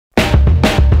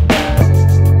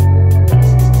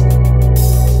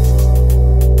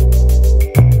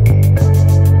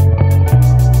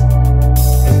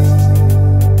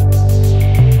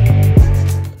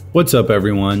What's up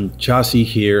everyone, Gyasi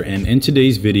here, and in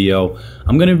today's video,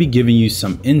 I'm going to be giving you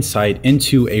some insight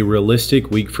into a realistic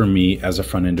week for me as a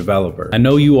front-end developer. I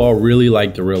know you all really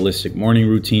like the realistic morning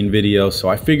routine video, so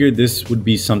I figured this would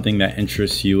be something that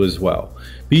interests you as well.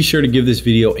 Be sure to give this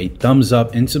video a thumbs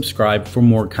up and subscribe for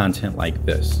more content like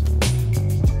this.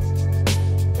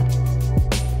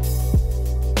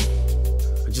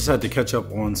 I just had to catch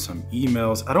up on some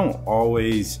emails. I don't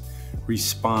always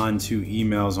respond to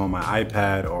emails on my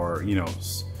iPad or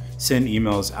send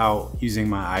emails out using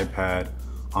my iPad.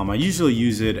 I usually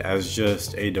use it as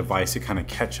just a device to kind of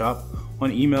catch up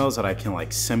on emails that I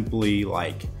can simply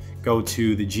go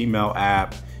to the Gmail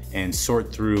app and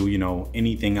sort through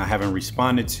anything I haven't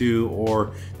responded to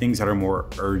or things that are more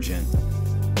urgent.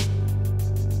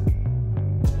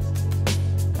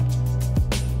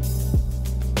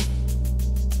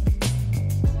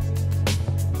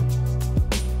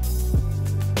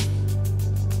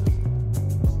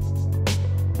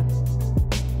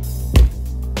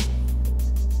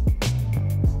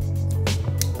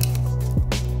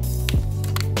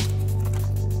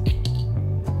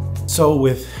 So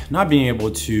with not being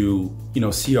able to,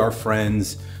 see our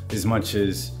friends as much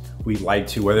as we'd like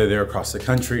to, whether they're across the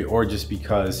country or just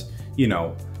because,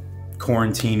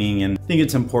 quarantining, and I think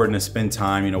it's important to spend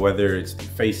time, whether it's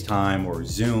FaceTime or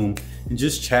Zoom, and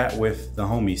just chat with the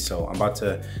homies. So I'm about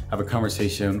to have a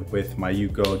conversation with my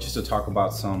Yuko just to talk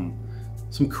about some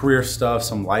career stuff,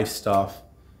 some life stuff.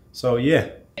 So yeah.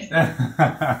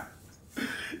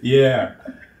 Yeah.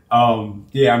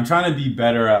 Yeah, I'm trying to be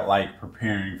better at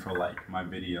preparing for my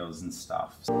videos and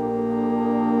stuff. All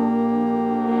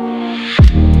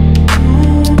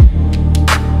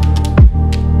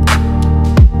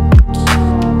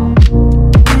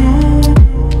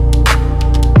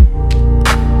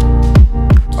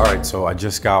right, so I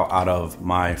just got out of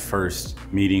my first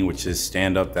meeting, which is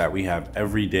stand-up that we have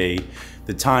every day.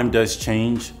 The time does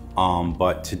change,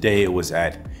 but today it was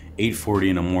at 8:40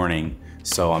 in the morning.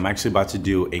 So I'm actually about to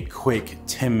do a quick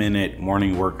 10-minute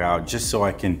morning workout just so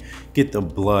I can get the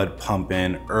blood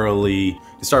pumping early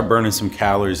and start burning some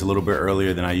calories a little bit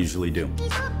earlier than I usually do.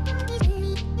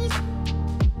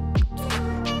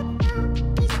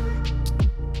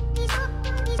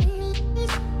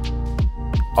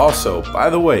 Also,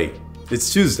 by the way,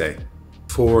 it's Tuesday.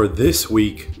 For this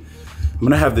week, I'm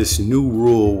gonna have this new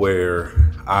rule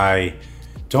where I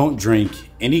don't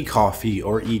drink any coffee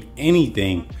or eat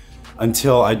anything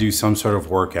until I do some sort of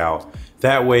workout.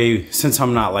 That way, since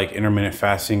I'm not intermittent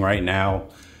fasting right now,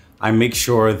 I make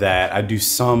sure that I do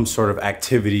some sort of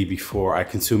activity before I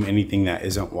consume anything that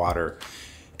isn't water.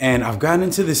 And I've gotten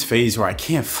into this phase where I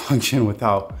can't function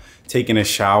without taking a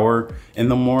shower in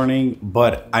the morning,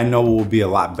 but I know it will be a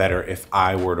lot better if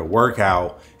I were to work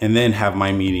out and then have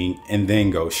my meeting and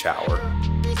then go shower.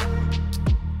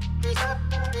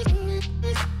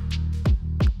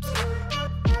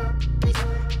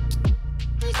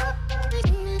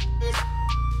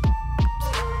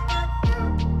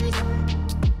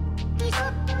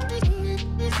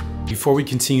 Before we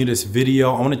continue this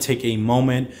video, I want to take a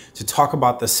moment to talk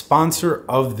about the sponsor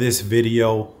of this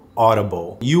video,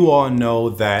 Audible. You all know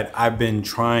that I've been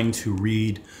trying to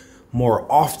read more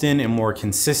often and more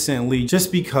consistently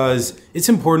just because it's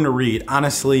important to read.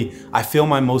 Honestly, I feel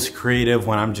my most creative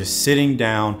when I'm just sitting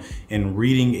down and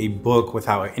reading a book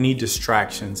without any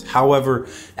distractions. However,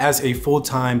 as a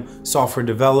full-time software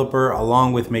developer,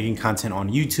 along with making content on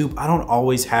YouTube, I don't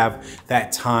always have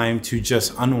that time to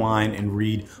just unwind and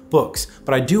read books.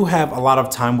 But I do have a lot of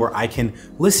time where I can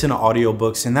listen to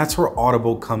audiobooks, and that's where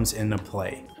Audible comes into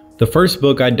play. The first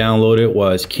book I downloaded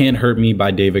was Can't Hurt Me by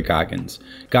David Goggins.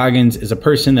 Goggins is a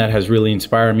person that has really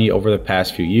inspired me over the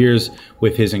past few years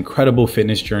with his incredible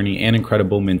fitness journey and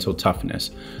incredible mental toughness.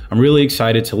 I'm really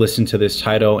excited to listen to this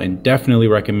title and definitely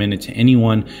recommend it to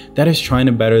anyone that is trying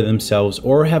to better themselves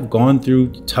or have gone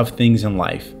through tough things in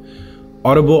life.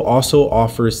 Audible also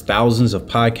offers thousands of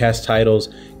podcast titles,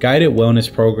 guided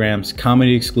wellness programs,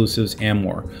 comedy exclusives, and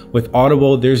more. With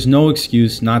Audible, there's no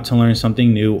excuse not to learn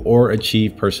something new or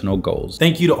achieve personal goals.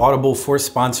 Thank you to Audible for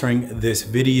sponsoring this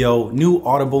video. New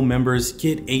Audible members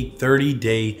get a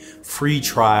 30-day free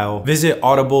trial. Visit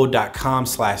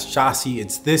audible.com/Gyasi.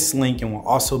 It's this link and will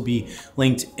also be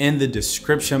linked in the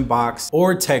description box,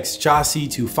 or text Gyasi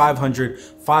to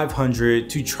 500-500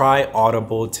 to try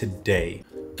Audible today.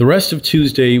 The rest of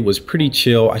Tuesday was pretty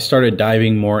chill. I started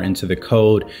diving more into the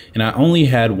code and I only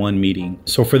had one meeting.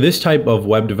 So for this type of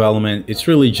web development, it's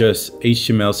really just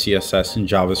HTML, CSS, and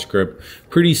JavaScript.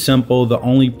 Pretty simple. The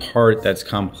only part that's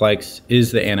complex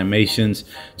is the animations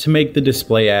to make the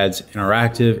display ads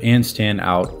interactive and stand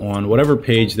out on whatever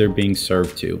page they're being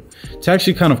served to. It's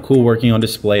actually kind of cool working on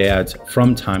display ads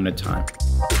from time to time.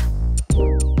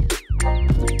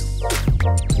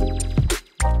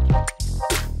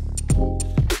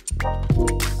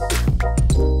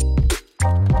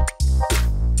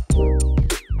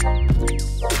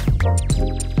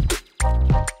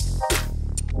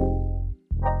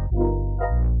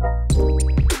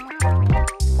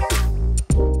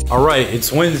 All right,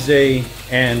 it's Wednesday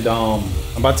and I'm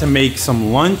about to make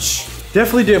some lunch.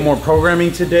 Definitely did more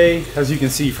programming today, as you can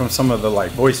see from some of the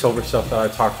voiceover stuff that I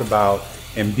talked about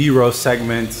and B-roll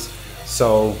segments.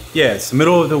 So yeah, it's the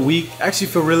middle of the week. Actually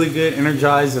feel really good,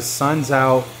 energized, the sun's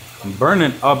out. I'm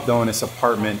burning up though in this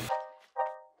apartment.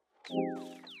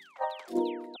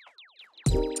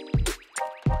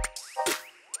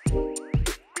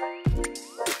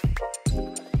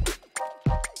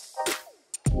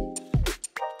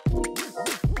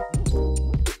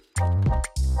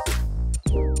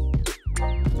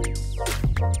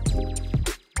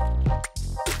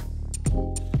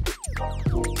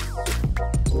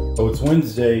 So it's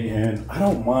Wednesday and I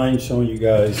don't mind showing you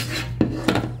guys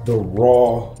the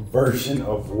raw version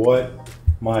of what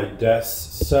my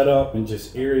desk setup and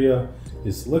just area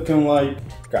is looking like.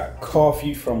 Got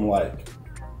coffee from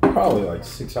probably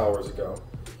 6 hours ago.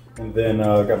 And then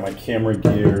I got my camera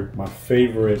gear, my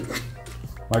favorite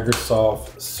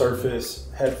Microsoft Surface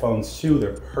headphones too.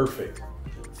 They're perfect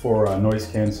for noise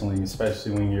canceling,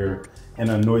 especially when you're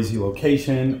in a noisy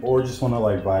location or just want to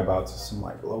vibe out to some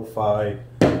lo-fi.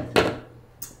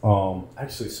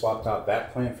 Actually swapped out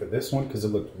that plant for this one because it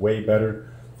looked way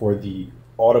better for the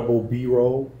audible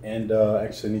B-roll, and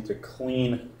actually need to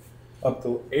clean up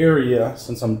the area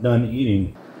since I'm done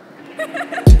eating.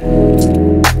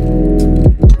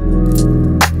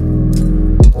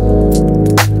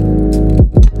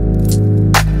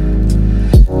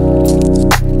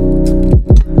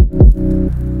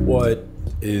 What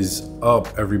is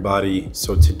up, everybody?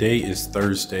 So today is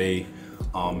Thursday.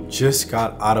 Just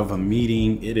got out of a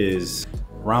meeting. It is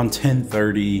around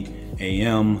 10:30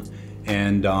 a.m.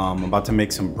 and I'm about to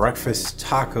make some breakfast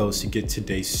tacos to get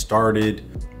today started.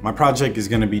 My project is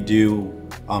gonna be due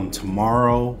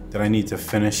tomorrow that I need to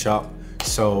finish up.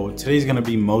 So today's gonna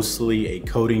be mostly a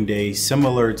coding day,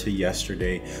 similar to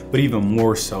yesterday, but even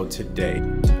more so today.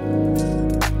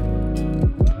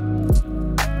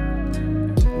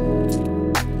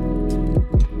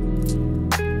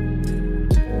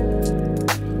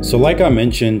 So like I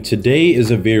mentioned, today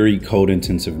is a very code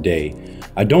intensive day.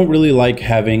 I don't really like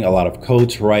having a lot of code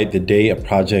to write the day a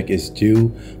project is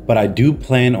due, but I do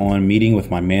plan on meeting with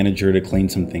my manager to clean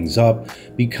some things up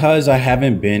because I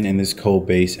haven't been in this code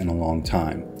base in a long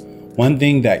time. One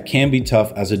thing that can be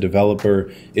tough as a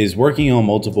developer is working on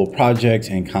multiple projects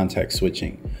and context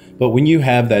switching. But when you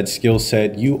have that skill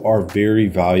set, you are very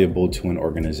valuable to an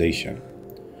organization.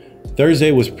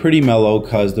 Thursday was pretty mellow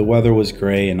because the weather was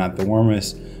gray and not the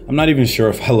warmest. I'm not even sure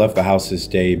if I left the house this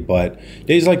day, but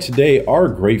days like today are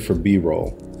great for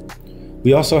B-roll.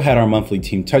 We also had our monthly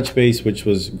team touch base, which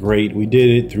was great. We did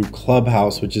it through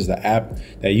Clubhouse, which is the app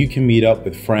that you can meet up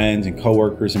with friends and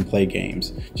coworkers and play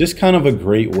games. Just kind of a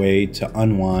great way to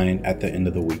unwind at the end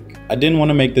of the week. I didn't want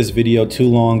to make this video too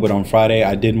long, but on Friday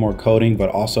I did more coding, but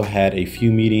also had a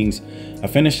few meetings. I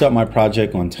finished up my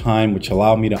project on time, which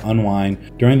allowed me to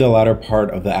unwind during the latter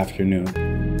part of the afternoon.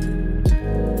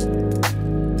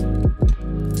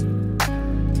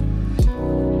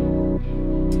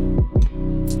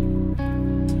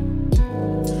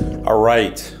 All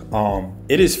right,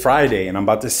 it is Friday and I'm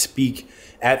about to speak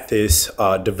at this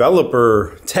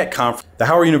developer tech conference that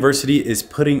Howard University is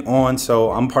putting on.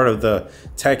 So I'm part of the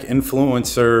tech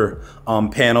influencer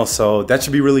panel, so that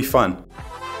should be really fun.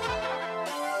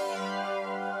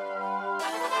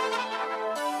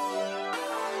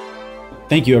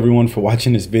 Thank you everyone for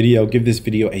watching this video. Give this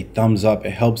video a thumbs up.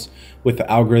 It helps with the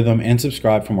algorithm, and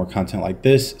subscribe for more content like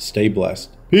this. Stay blessed.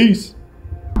 Peace.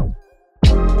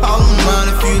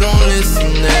 If you don't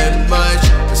listen that much,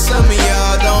 but some of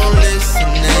y'all don't listen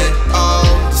at all.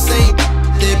 The same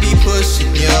they be pushing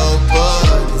your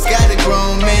buttons. Got a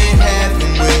grown man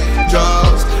having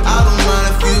withdrawals. I don't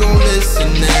mind if you don't listen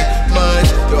that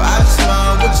much, though I just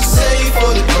mind what you say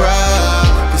for the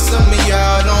crowd. Cause some of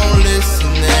y'all don't listen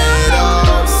at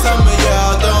all. Some of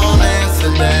y'all don't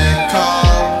answer that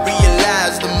call.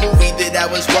 Realize the movie that I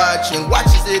was watching.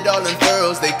 Watches it all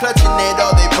unfurls, they clutching it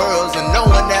all they pearls, and no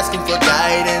one asking for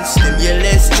guidance.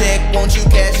 Stimulus check, won't you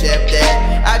cash app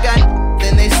that? I got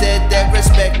then they said that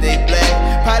respect they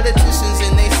black politicians,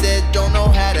 and they said don't know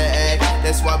how to act.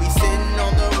 That's why we sitting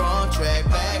on the